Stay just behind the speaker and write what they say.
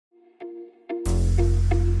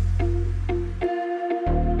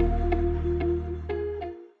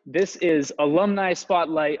This is Alumni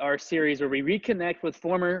Spotlight, our series where we reconnect with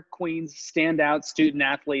former Queens standout student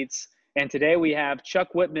athletes. And today we have Chuck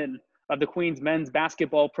Wittman of the Queens men's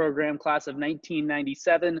basketball program, class of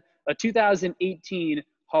 1997, a 2018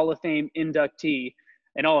 Hall of Fame inductee,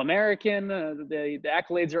 an All-American. The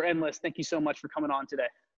accolades are endless. Thank you so much for coming on today.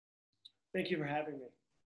 Thank you for having me.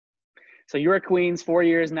 So you were at Queens 4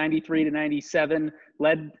 years, 93 to 97,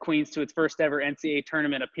 led Queens to its first ever NCAA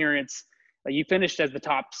tournament appearance. You finished as the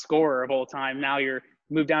top scorer of all time. Now you're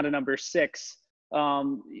moved down to number 6.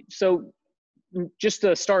 So just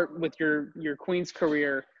to start with your Queens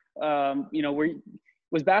career,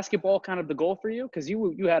 was basketball kind of the goal for you? Because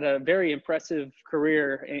you had a very impressive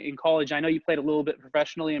career in college. I know you played a little bit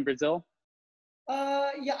professionally in Brazil.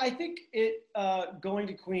 Yeah, I think going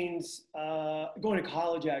to Queens, going to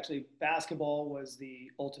college actually, basketball was the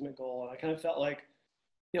ultimate goal. And I kind of felt like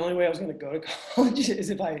the only way I was going to go to college is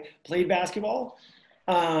if I played basketball.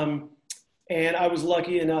 And I was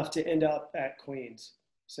lucky enough to end up at Queens.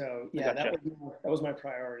 So yeah, Gotcha. that was my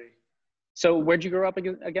priority. So where'd you grow up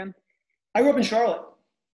again? I grew up in Charlotte.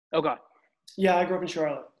 Okay. Yeah, I grew up in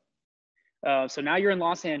Charlotte. So now you're in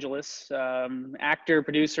Los Angeles, actor,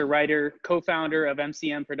 producer, writer, co-founder of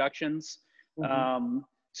MCM Productions. Mm-hmm.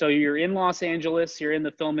 So you're in Los Angeles, you're in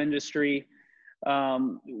the film industry.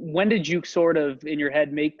 When did you sort of in your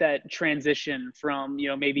head make that transition from,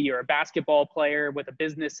 maybe you're a basketball player with a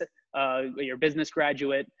business, you're a business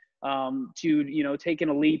graduate, to, taking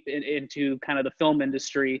a leap into kind of the film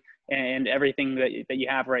industry and everything that you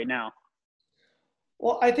have right now?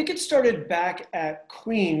 Well, I think it started back at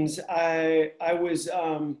Queens. I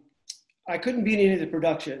couldn't be in any of the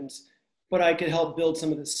productions, but I could help build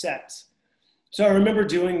some of the sets. So I remember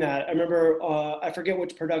doing that. I remember, I forget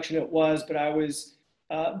which production it was, but I was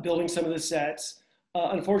building some of the sets.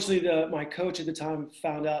 Unfortunately, my coach at the time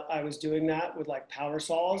found out I was doing that with like power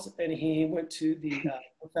saws, and he went to the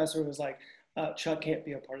professor and was like, Chuck can't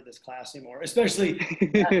be a part of this class anymore, especially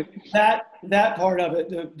that part of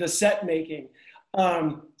it, the set making.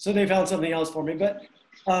 So they found something else for me, but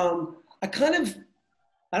I kind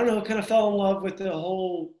of fell in love with the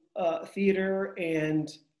whole theater and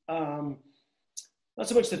not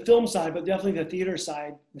so much the film side, but definitely the theater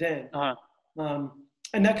side then. Uh-huh.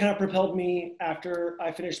 And that kind of propelled me after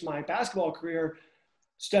I finished my basketball career,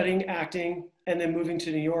 studying acting and then moving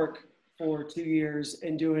to New York for 2 years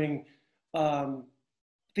and doing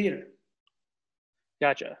theater.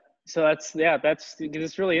 Gotcha. So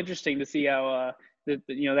it's really interesting to see how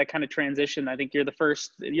that kind of transition. I think you're the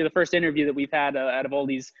first interview that we've had out of all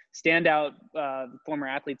these standout former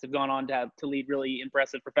athletes have gone on to lead really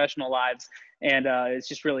impressive professional lives, and it's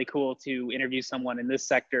just really cool to interview someone in this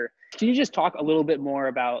sector. Can you just talk a little bit more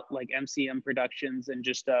about like MCM Productions and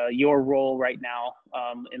just your role right now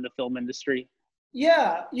in the film industry?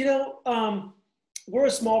 Yeah, we're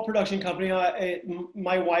a small production company.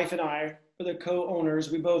 My wife and I are the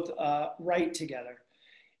co-owners. We both write together.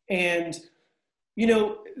 And,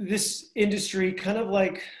 this industry, kind of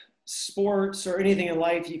like sports or anything in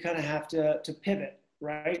life, you kind of have to pivot,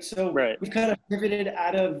 right? So Right. We've kind of pivoted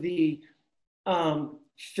out of the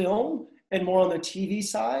film and more on the TV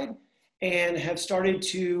side and have started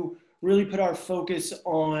to really put our focus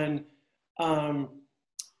on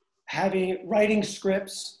writing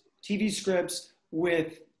scripts, TV scripts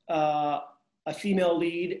with a female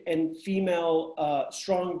lead and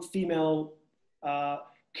strong female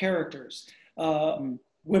characters,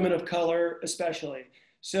 women of color especially.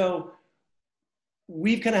 So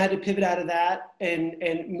we've kind of had to pivot out of that and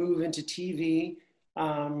move into TV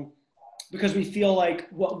because we feel like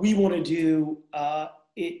what we want to do,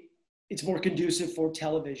 it's more conducive for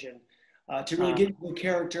television. To really get into the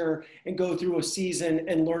character and go through a season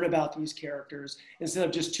and learn about these characters instead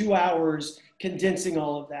of just 2 hours condensing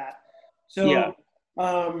all of that. So, yeah.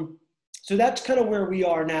 So that's kind of where we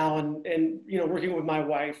are now, and working with my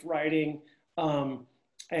wife, writing,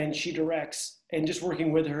 and she directs, and just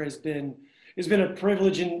working with her has been a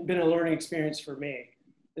privilege and been a learning experience for me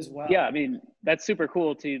as well. Yeah, I mean, that's super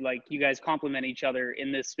cool to like you guys complement each other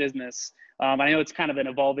in this business. I know it's kind of an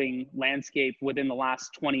evolving landscape within the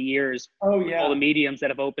last 20 years. Oh yeah. All the mediums that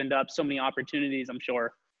have opened up so many opportunities, I'm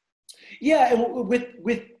sure. Yeah, and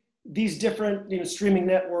with these different streaming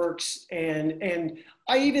networks and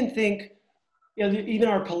I even think even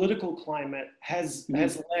our political climate has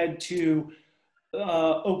led to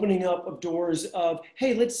opening up of doors of,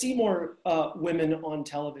 hey, let's see more women on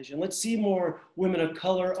television. Let's see more women of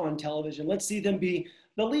color on television. Let's see them be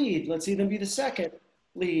the lead. Let's see them be the second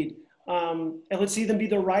lead. And let's see them be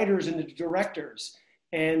the writers and the directors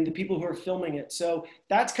and the people who are filming it. So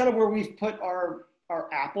that's kind of where we've put our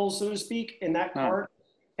apples, so to speak, in that cart.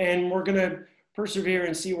 and we're going to persevere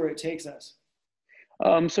and see where it takes us.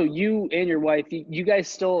 So you and your wife, you guys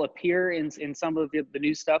still appear in some of the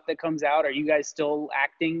new stuff that comes out? Are you guys still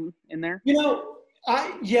acting in there? You know,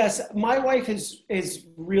 yes, my wife is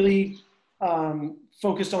really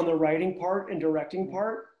focused on the writing part and directing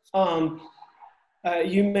part.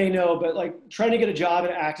 You may know, but like trying to get a job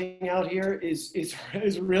in acting out here is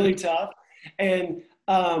really tough. And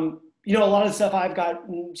you know, a lot of the stuff I've got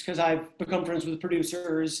because I've become friends with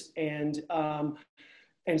producers and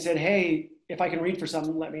said, hey, if I can read for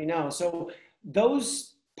something, let me know. So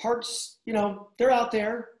those parts, you know, they're out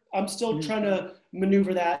there. I'm still trying to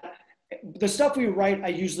maneuver that. The stuff we write, I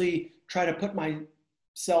usually try to put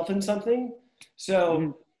myself in something.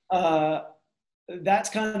 So that's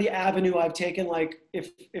kind of the avenue I've taken. Like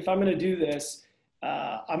if I'm going to do this,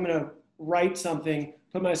 I'm going to write something,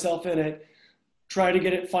 put myself in it, try to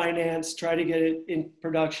get it financed, try to get it in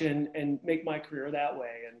production and make my career that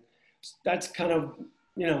way. And that's kind of,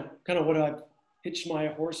 you know, kind of what I've hitched my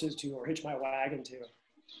horses to or hitched my wagon to.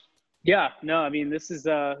 Yeah, no, I mean, this is,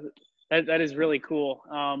 that is really cool.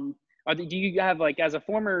 Do you have, like, as a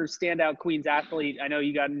former standout Queens athlete, I know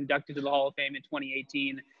you got inducted to the Hall of Fame in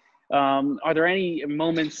 2018. Are there any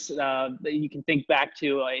moments that you can think back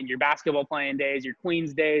to in your basketball playing days, your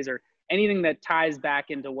Queens days, or anything that ties back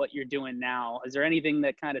into what you're doing now? Is there anything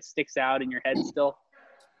that kind of sticks out in your head still?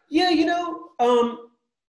 Yeah, you know,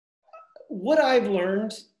 what I've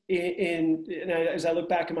learned as I look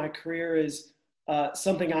back in my career is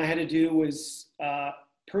something I had to do was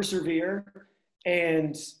persevere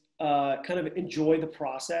and kind of enjoy the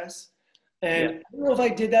process. And I don't know if I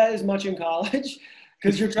did that as much in college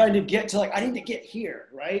because you're trying to get to like, I need to get here,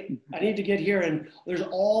 right? I need to get here. And there's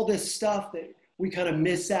all this stuff that we kind of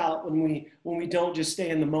miss out when we don't just stay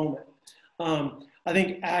in the moment. I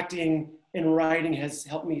think acting and writing has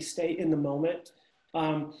helped me stay in the moment.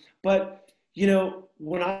 But you know,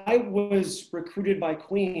 when I was recruited by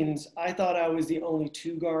Queens, I thought I was the only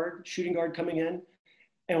shooting guard coming in.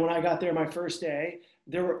 And when I got there my first day,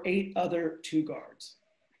 there were 8 other 2 guards.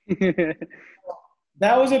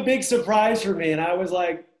 That was a big surprise for me. And I was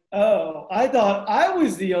like, oh, I thought I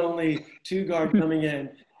was the only 2 guard coming in.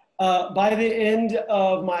 By the end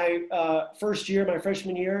of my first year, my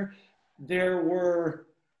freshman year, there were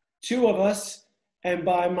 2 of us. And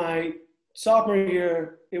by my sophomore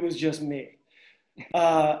year, it was just me.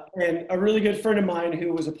 And a really good friend of mine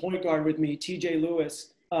who was a point guard with me, TJ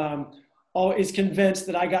Lewis, is convinced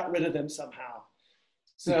that I got rid of them somehow.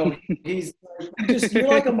 So he's like, you're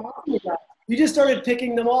like a mafia guy. You just started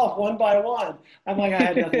picking them off one by one. I'm like, I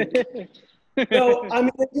had nothing to do. So, I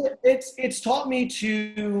mean, it's taught me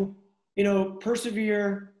to, you know,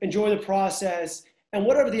 persevere, enjoy the process, and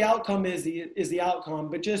whatever the outcome is the outcome,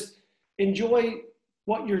 but just enjoy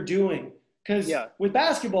what you're doing. Because with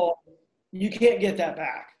basketball, you can't get that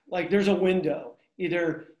back. Like there's a window,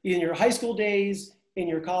 either in your high school days, in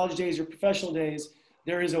your college days, or professional days,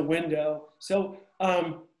 there is a window. So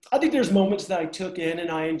I think there's moments that I took in and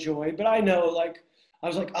I enjoyed, but I know like, I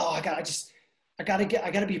was like, oh, I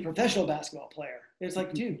gotta be a professional basketball player. And it's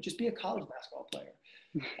like, dude, just be a college basketball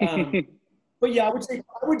player. But yeah, I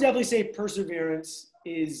would definitely say perseverance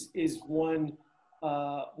is one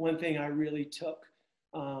thing I really took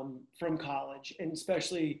from college, and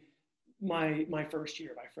especially my first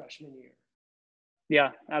year, my freshman year.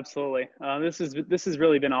 Yeah, absolutely. This has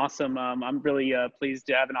really been awesome. I'm really pleased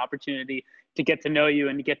to have an opportunity to get to know you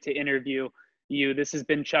and to get to interview you. This has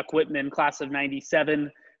been Chuck Wittman, class of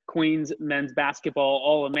 '97, Queens men's basketball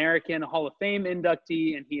All-American, Hall of Fame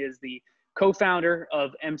inductee, and he is the co-founder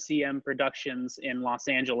of MCM Productions in Los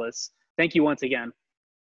Angeles. Thank you once again.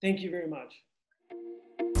 Thank you very much.